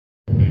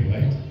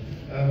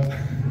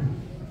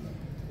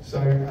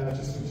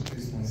Just to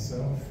introduce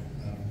myself,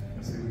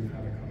 I see we've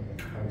had a kind of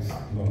a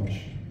post-lunch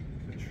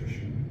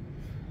attrition.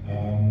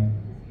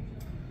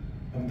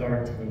 I'm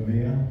Director of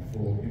EMEA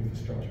for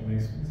Infrastructure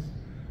Masons.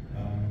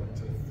 I'd like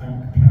to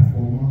thank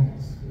Platform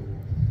Markets for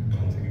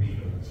inviting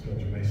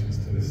Infrastructure Masons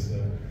to this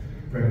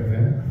great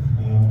event.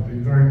 I've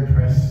been very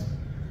impressed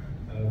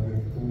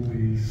with all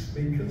the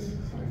speakers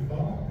so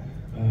far.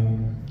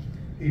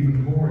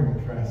 Even more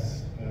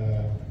impressed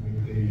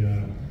with the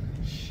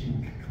chic,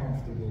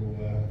 comfortable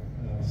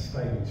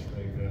stage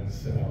they've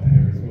set up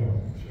here as well,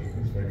 which I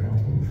think is very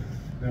comfortable.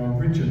 Now,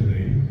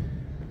 originally,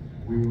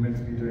 we were meant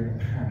to be doing a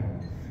panel.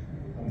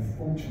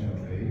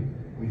 Unfortunately,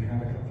 we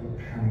had a couple of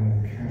panel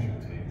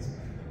casualties.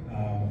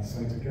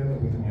 So together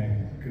with my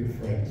good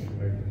friends from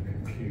Open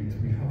Compute,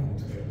 we huddled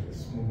together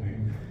this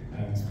morning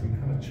and we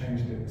kind of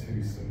changed it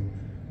to some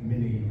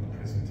mini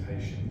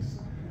presentations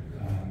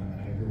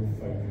and a real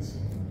focus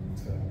on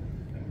water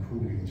and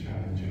cooling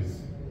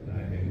challenges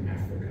in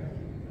Africa.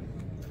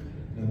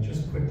 Now,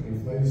 just quickly,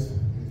 for those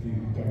of you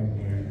who don't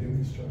know the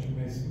Infrastructure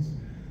Masons,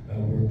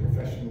 we're a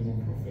professional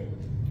non-profit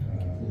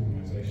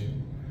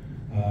organisation,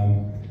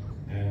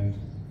 and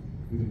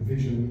with a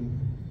vision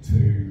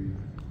to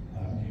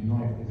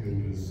unite the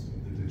builders of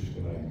the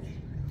digital age,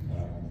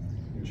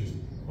 which is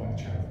quite a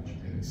challenge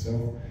in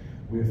itself.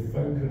 We're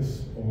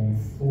focused on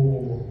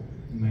 4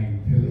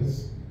 main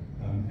pillars: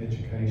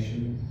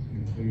 education,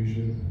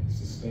 inclusion,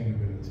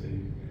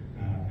 sustainability,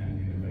 and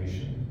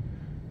innovation.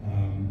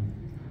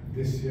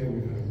 This year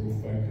we've had a real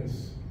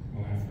focus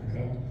on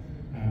Africa,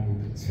 and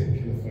with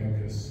particular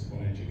focus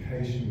on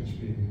education,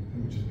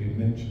 which has been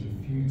mentioned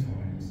a few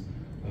times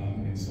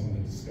in some of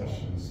the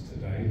discussions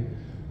today.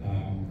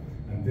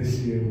 And this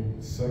year,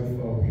 so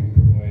far, we've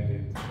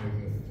provided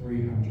over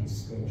 300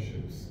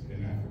 scholarships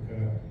in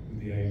Africa with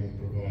the aim of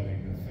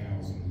providing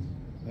 1,000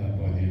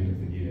 by the end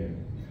of the year.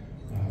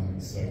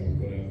 So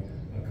we've got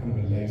a kind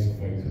of a laser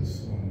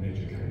focus on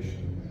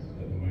education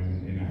at the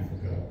moment in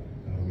Africa,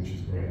 which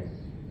is great.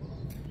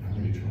 And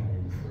really trying to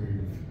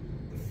improve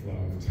the flow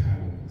of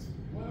talent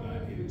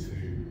into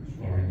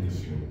our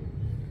industry.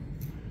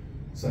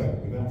 So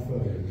without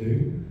further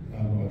ado,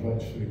 I'd like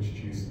to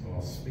introduce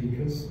our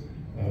speakers.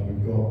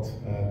 We've got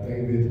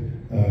David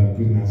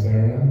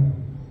Gyulnazaryan,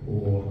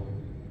 or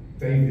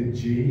David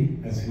G,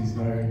 as he's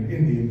known in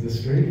the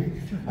industry,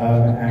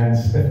 and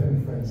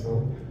Stefan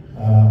Frenzel,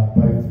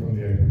 both from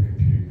the Open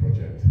Compute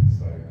project.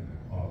 So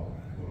I'll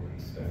welcome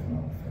Stefan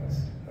up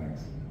first.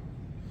 Thanks.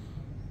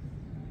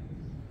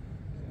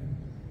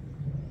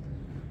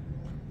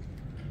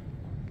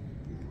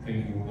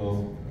 Thank you, Rudolf.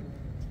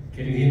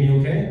 Can you hear me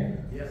okay?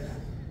 Yes.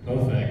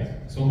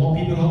 Perfect. So more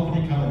people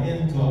hopefully coming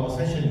in to our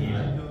session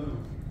here.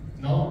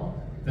 No?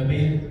 They're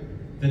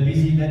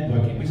busy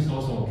networking, which is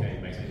also okay,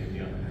 basically.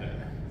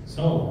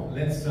 So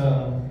let's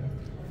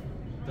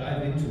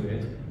dive into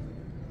it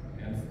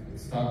and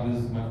start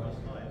with my first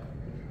slide.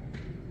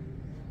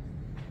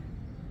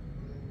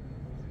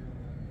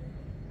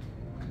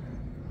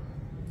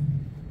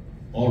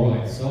 All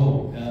right,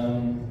 so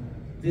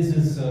this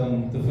is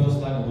the first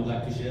slide I would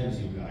like to share with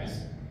you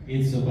guys.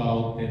 It's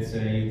about, let's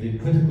say, the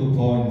critical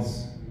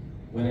points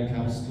when it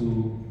comes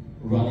to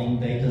running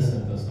data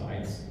center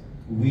sites,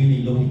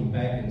 really looking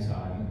back in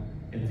time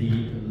at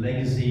the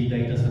legacy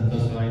data center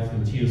sites,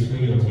 the tier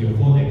 3 or tier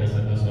 4 data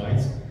center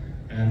sites.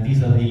 And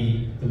these are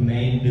the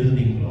main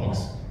building blocks.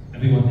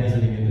 Everyone has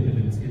it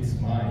in its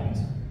mind.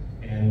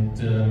 And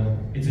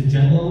it's a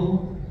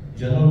general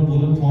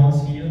bullet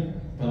points here,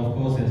 but of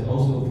course there's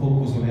also a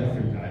focus on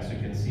Africa, as you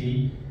can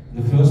see.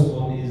 The first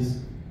one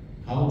is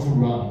how to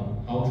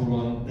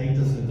run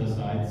data center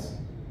sites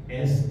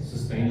as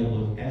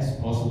sustainable as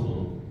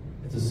possible.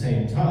 At the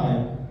same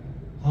time,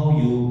 how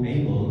you're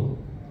able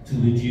to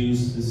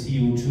reduce the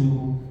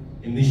CO2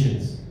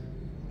 emissions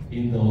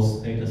in those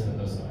data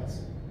center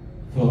sites.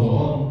 Further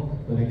on,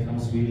 when it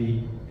comes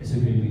really, as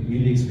you've been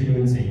really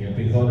experiencing, and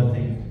we heard, I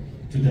think,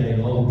 today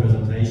in all the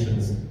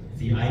presentations,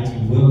 the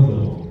IT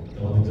workload,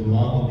 or the demand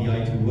on the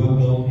IT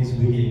workload is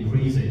really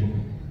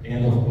increasing.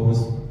 And of course,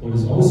 what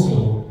is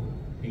also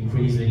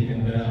increasing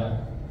and where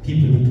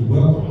people need to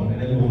work on,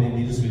 and everyone in the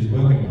industry is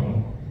working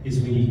on,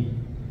 is really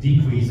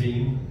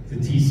decreasing the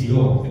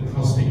TCO, the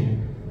costing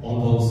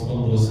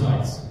on those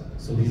sites.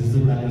 So this is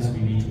the balance we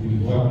need to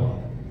really work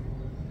on.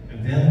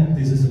 And then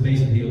this is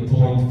basically a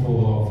point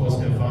for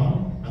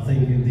Stefan. I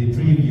think in the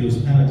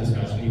previous panel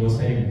discussion he was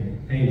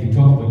saying, hey, we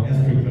talk about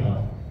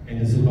Africa,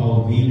 and it's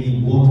about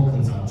really water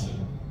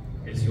consumption.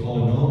 As you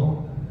all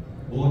know,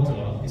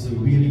 water is a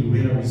really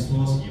rare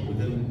resource here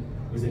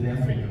within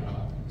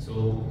Africa.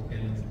 So,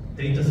 and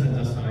data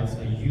center sites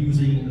are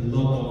using a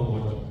lot of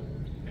water.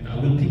 And I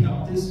will pick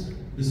up this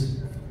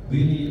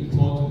really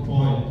important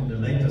point in the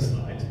later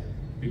slide,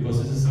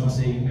 because this is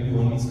something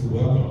everyone needs to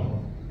work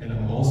on. And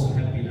I'm also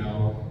happy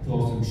now to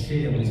also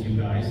share with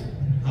you guys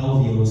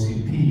how the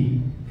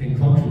OCP can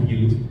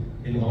contribute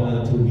in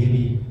order to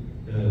really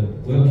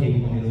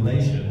working on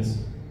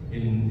innovations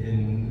in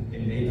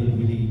able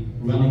really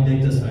running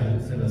data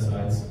center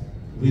sites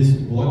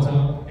with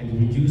water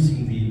and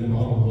reducing the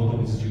amount of water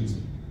which is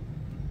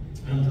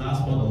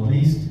but not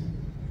least,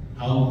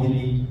 how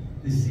really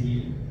is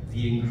the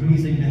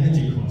increasing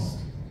energy cost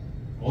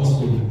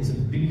also is a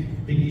big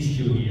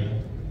issue here,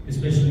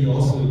 especially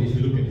also if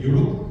you look at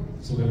Europe.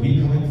 So where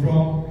we're coming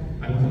from,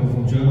 I'm coming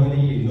from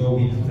Germany, you know,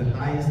 we have the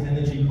highest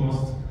energy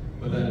costs,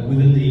 but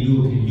within the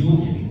European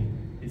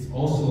Union, it's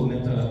also a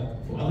matter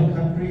for other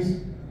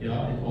countries,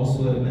 yeah, and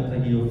also a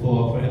matter here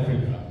for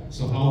Africa.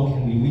 So how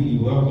can we really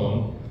work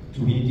on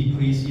to really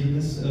decrease here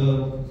this,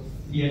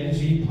 the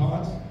energy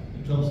part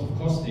in terms of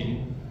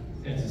costing?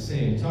 At the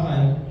same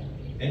time,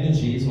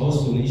 energy is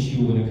also an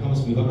issue when it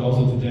comes, we heard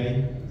also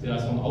today, there are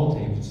some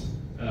outages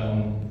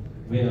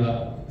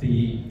where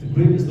the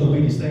grid is not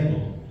really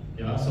stable.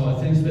 Yeah, so I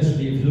think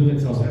especially if you look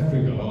at South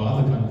Africa or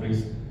other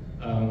countries,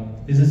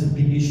 this is a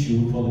big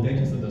issue for the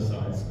data center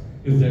sites.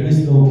 If there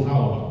is no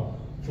power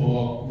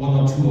for 1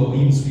 or 2 or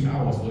even 3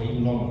 hours or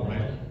even longer,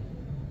 right?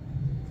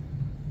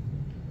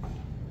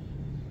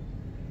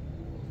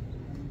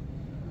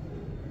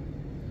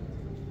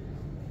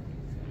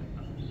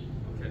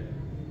 Okay.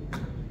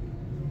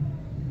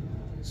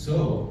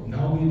 So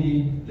now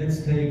really,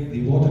 let's take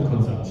the water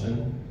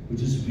consumption,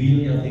 which is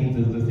really, I think,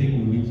 the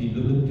thing we need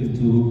to look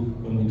into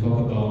when we talk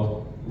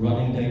about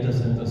running data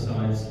center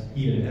sites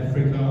here in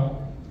Africa.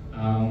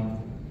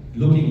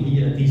 Looking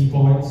here at these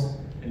points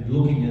and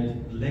looking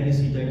at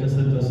legacy data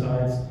center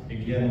sites,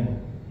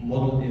 again,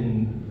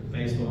 modeled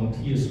based on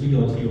tier 3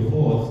 or tier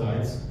 4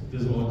 sites,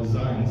 these are our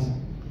designs.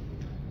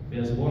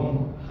 There's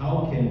one,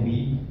 how can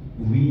we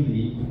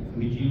really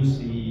reduce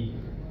the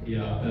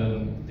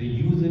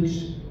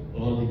usage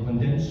or the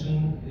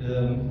condensation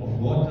of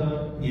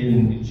water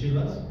in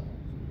chillers,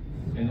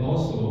 and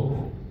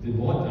also the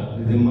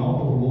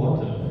amount of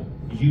water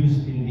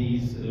used in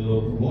these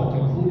water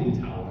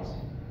cooling towers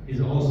is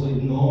also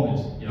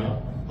enormous. Yeah,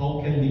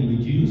 how can we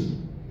reduce?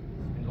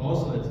 And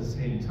also at the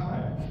same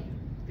time,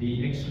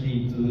 the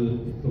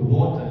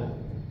water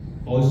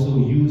also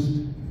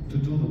used to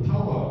do the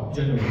power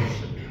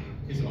generation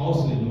is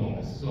also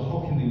enormous. So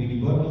how can we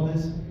really work on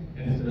this?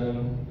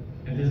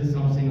 And this is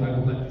something I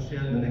would like to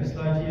share in the next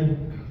slide here.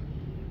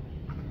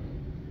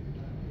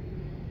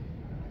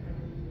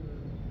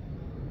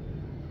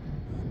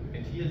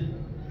 And here,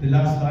 the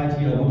last slide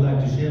here I would like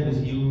to share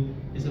with you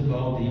is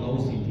about the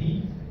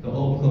OCP, the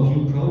Open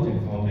Compute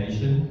Project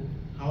Foundation.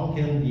 How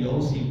can the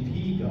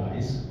OCP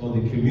guys or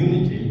the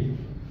community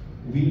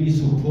really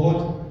support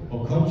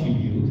or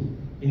contribute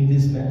in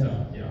this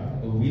matter?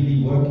 Yeah, or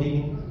really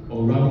working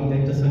or running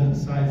data center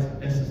sites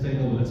as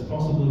sustainable as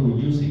possible,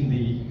 reducing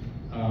the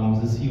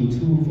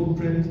CO2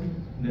 footprint,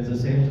 and at the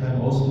same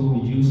time also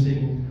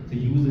reducing the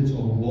usage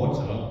of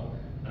water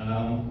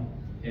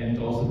and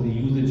also the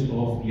usage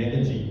of the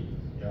energy.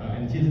 Yeah,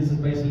 and here this is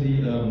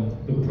basically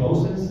the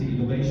process, the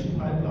innovation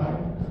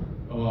pipeline,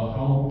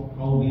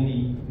 how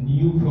really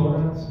new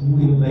products,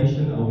 new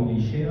innovation are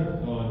really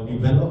shared or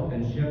developed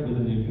and shared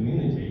within the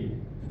community.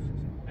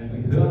 And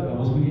we heard, I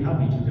was really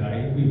happy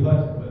today, we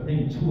heard I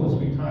think 2 or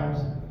 3 times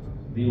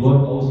the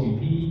word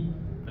OCP,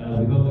 we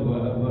heard the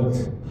word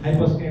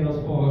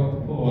hyperscalers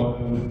for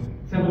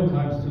several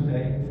times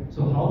today.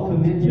 So how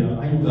familiar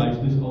are you guys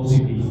with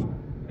OCP?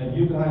 Have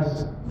you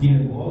guys been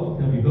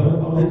involved? Have you heard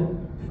about it?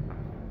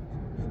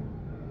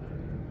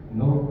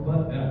 No,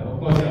 but of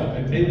course, yeah,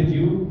 I play with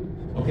you.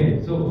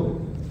 Okay,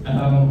 so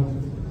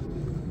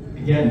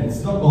again,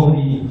 it's not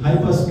only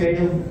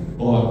hyperscale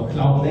or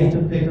cloud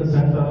native data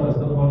center, it's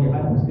not only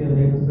hyperscale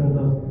data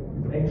centers,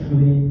 it's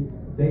actually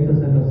data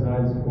center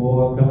sites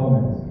for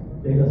governments,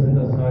 data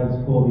center sites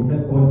for the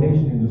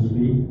telecommunication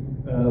industry,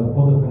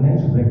 for the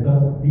financial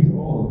sector.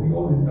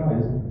 All these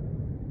guys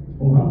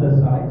on their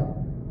side,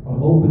 on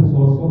open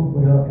source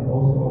software and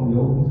also on the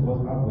open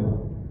source hardware.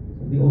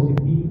 So the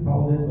OCP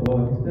founded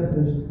or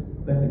established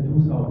back in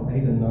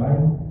 2008 and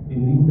 2009 a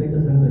new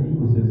data center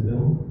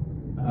ecosystem,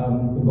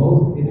 the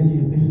most energy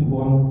efficient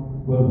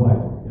one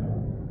worldwide.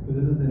 Yeah. So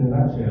this is in a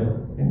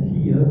nutshell. And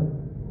here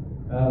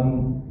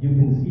you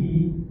can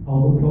see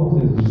how the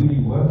process is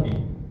really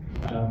working.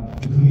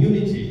 The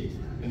community,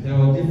 and there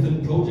are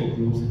different project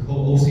groups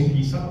called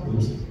OCP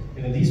subgroups,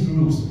 and in these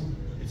groups,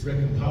 it's rack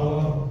and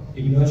power,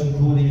 immersion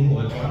cooling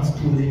or advanced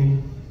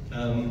cooling.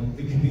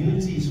 The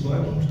community is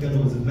working together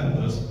with the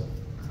members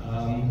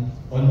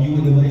on new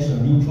innovation,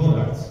 on new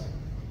products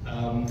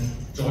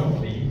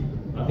jointly.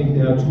 I think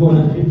there are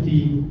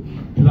 250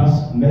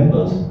 plus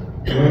members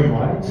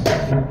worldwide in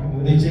the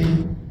community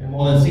and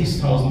more than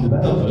 6,000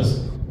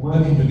 developers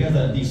working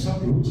together in these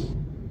subgroups.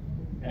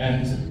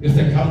 And if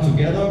they come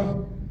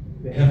together,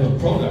 they have a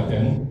product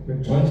then, they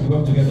jointly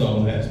work together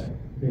on that.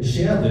 They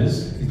share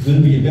this, it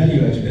will be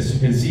evaluated, as you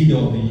can see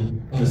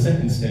on the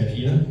second step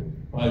here,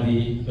 by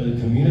the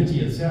community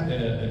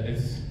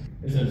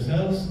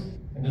themselves,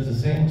 and at the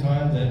same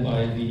time then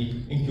by the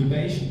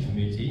incubation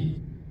committee.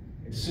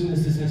 As soon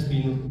as this has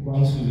been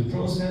run through the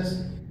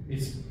process,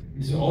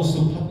 it's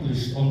also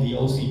published on the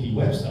OCP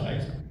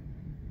website.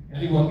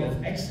 Everyone gets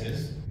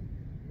access.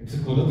 It's a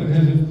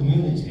collaborative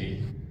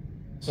community.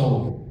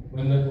 So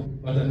what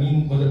I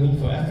mean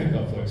for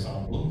Africa, for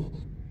example,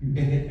 you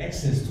can get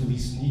access to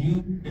these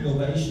new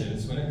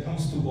innovations when it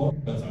comes to water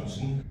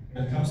consumption,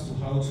 when it comes to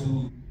how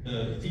to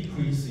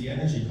decrease the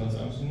energy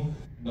consumption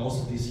and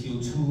also the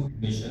CO2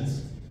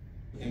 emissions.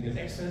 You can get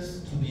access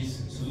to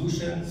these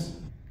solutions,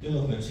 bill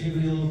of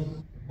material,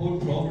 whole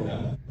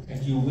program,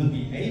 and you will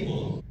be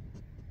able,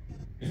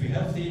 if you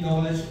have the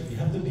knowledge, if you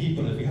have the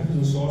people, if you have the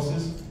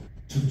resources,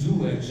 to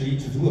do a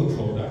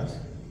product,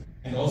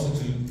 and also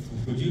to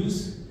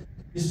produce,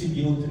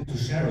 distribute, and to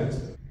share it,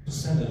 to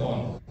sell it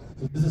on.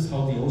 So this is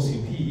how the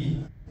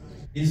OCP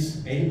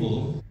is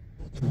able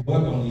to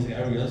work on these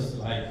areas,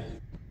 like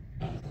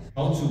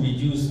how to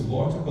reduce the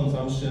water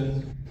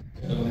consumption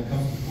when it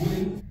comes to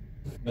cooling,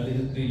 but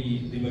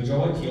the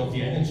majority of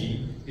the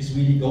energy is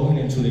really going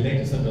into the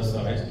data center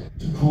side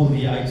to cool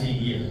the IT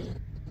gear.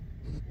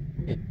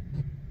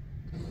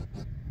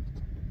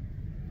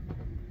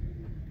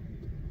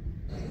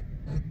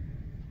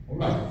 All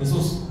right, this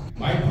was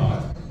my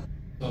part.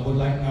 So I would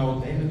like now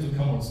David to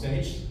come on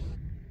stage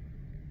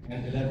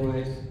and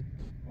elaborate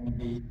on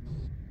the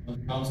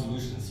ground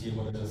solutions here,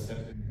 what I just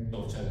said in terms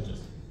of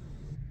challenges.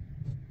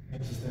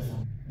 Thank you,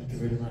 Stefan. Thank you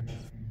very much.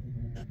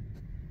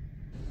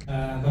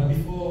 But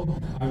before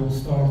I will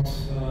start,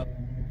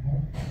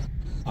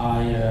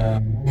 I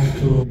want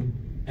to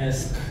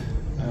ask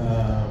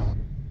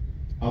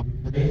how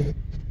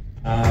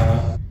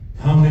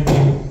many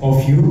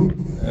of you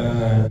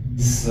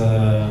is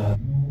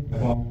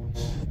about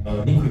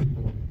liquid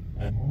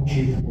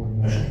chip or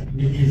immersion?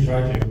 Please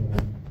write it.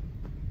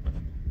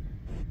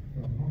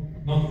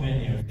 Not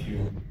many of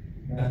you.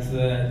 But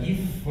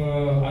if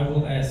I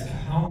will ask,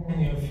 how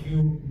many of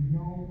you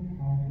know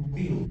how to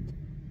build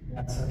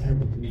that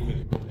terrible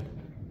liquid cooling?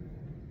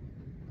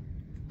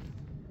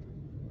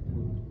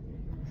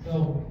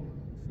 So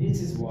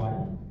this is why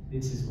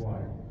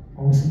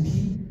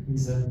OCP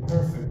is a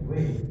perfect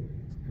way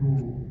to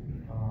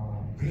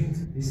bring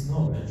this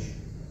knowledge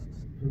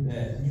to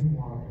the new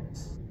market,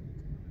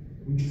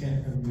 which can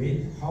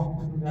evaluate how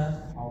to do that,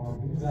 how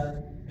to do that,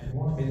 and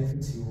what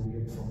benefits you will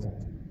get from that.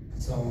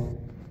 So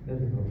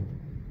let's go.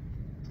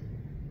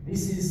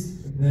 This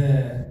is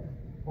the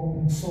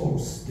open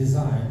source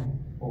design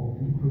of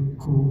liquid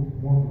cooled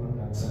modular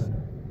data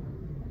center,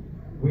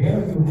 where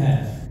you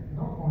have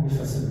not only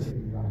facility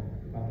design,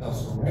 but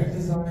also rack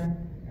design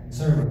and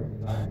server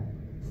design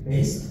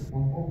based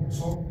on open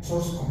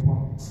source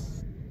components.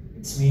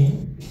 It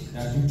means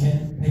that you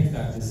can take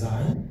that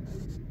design,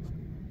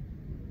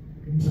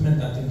 implement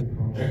that in the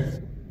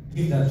project,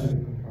 give that to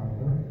the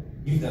contractor,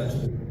 give that to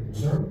the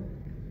producer,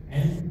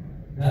 and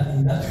that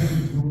in that way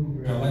you will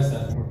realize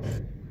that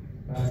project.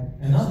 But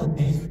another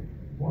thing,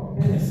 what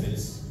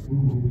benefits we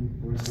will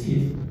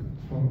receive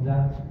from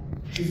that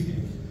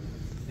shifting,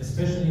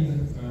 especially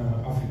in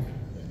Africa.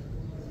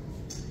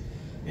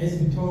 As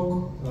we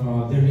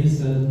talk, there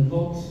is a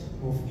lot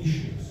of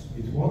issues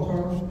with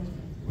water,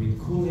 with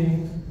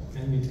cooling,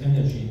 and with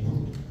energy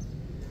input.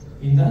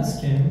 In that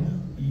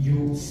scheme,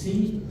 you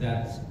see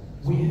that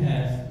we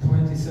have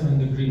 27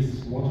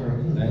 degrees water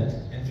inlet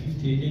and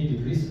 58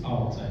 degrees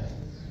outlet.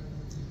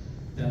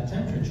 The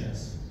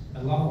temperatures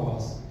allow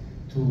us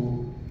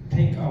to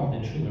take out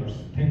the chillers,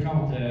 take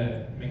out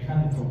the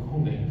mechanical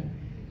cooling,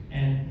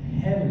 and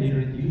heavily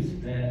reduce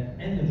the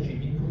energy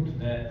input to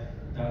the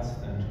data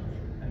center.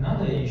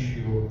 Another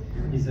issue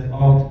is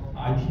about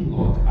IT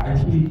load.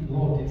 IT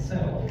load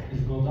itself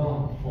is go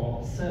down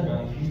for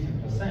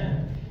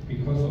 7–15%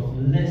 because of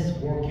less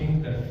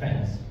working the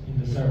fans in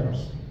the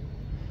servers.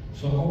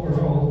 So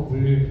overall,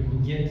 we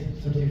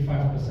get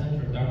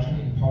 35% reduction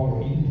in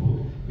power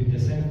input with the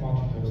same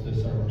quantity of the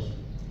servers.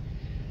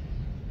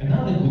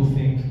 Another good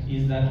thing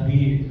is that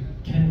we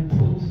can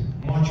put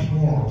much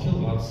more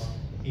kilowatts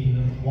in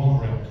one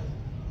rack.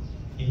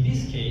 In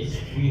this case,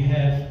 we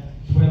have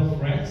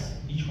 12 racks,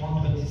 each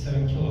one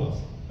 27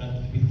 kilowatts,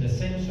 but with the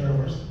same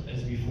servers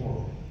as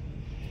before.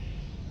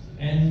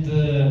 And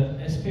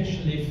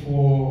especially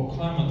for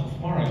climate of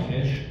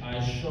Marrakech,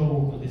 I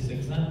show this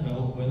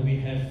example when we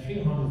have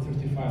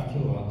 335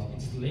 kilowatt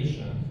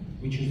installation,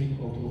 which is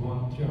equal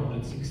to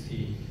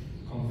 360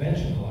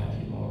 conventional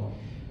IT load.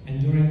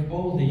 And during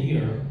all the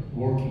year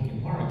working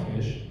in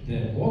Marrakech,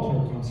 the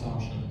water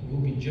consumption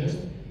will be just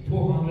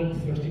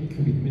 230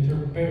 cubic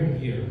meter per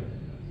year.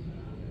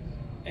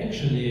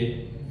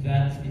 Actually,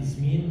 that is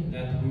mean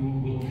that we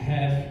will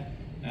have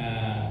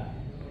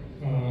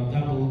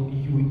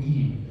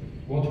WUE,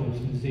 water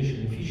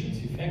utilization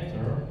efficiency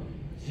factor,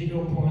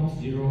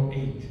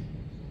 0.08,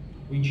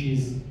 which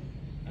is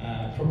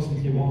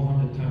approximately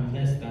 100 times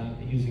less than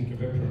using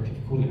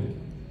evaporative cooling.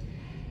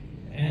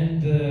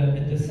 And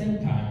at the same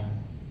time,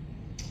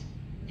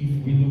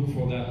 if we look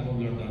for that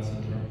modular data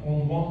center,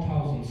 on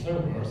 1,000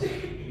 servers,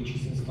 which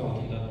is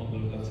installed in that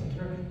modular data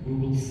center, we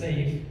will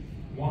save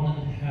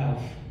 €1.5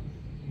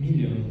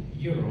 million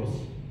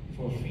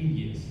for 3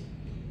 years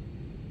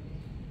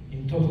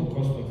in total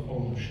cost of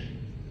ownership.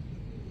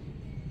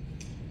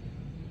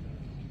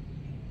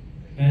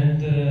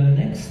 And the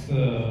next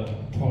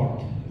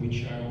part,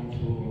 which I want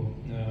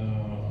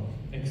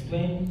to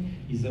explain,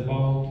 is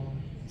about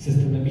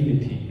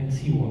sustainability and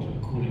seawater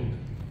cooling.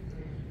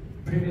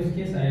 previous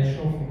case I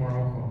showed for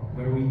Morocco,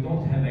 where we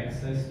don't have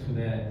access to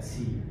the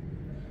sea.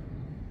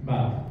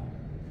 But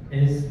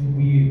as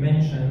we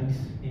mentioned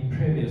in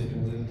previous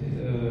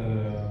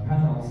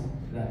panels,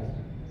 that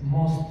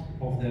most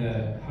of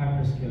the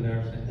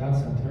hyperscalers and data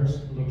centers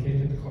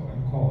located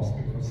on coast,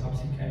 because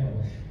subsea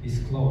cable is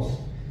close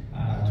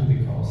to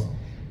the coast.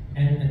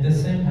 And at the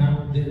same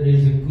time, there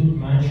is a good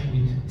match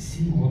with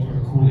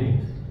seawater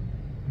cooling,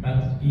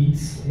 but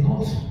it's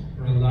not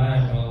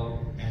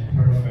reliable and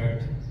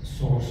perfect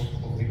source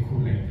of the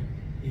cooling.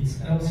 It's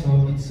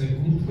a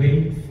good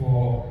way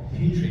for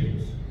heat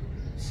reuse.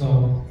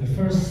 So the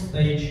first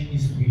stage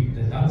is with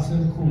the data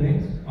center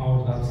cooling.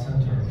 Our data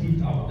center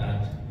heat up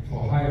that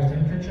for higher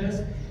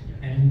temperatures,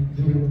 and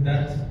during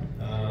that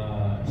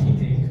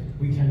heating,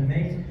 we can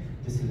make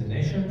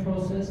desalination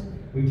process.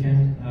 We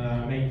can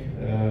make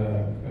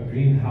a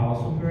greenhouse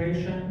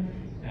operation,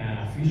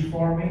 fish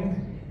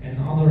farming, and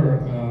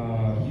other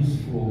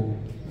useful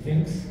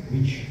things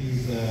which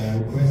is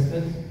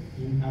requested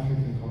in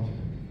African continent.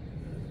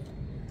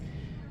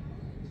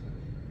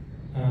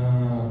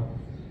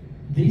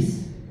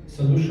 These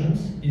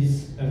solutions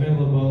is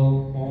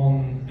available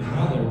on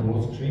another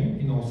work stream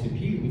in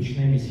OCP, which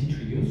name is heat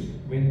reuse,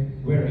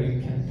 where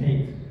you can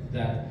take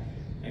that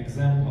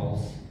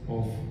examples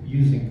of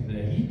using the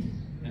heat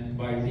and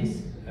by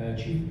this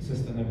achieve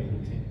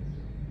sustainability.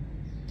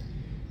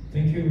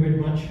 Thank you very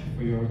much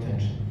for your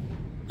attention.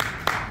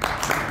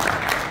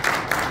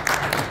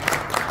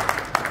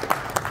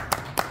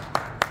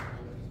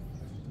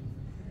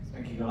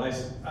 Thank you,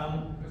 guys.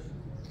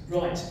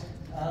 Right,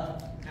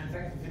 and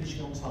thank you for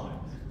finishing on time.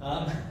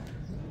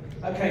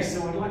 Okay,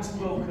 so I'd like to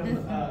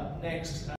welcome next.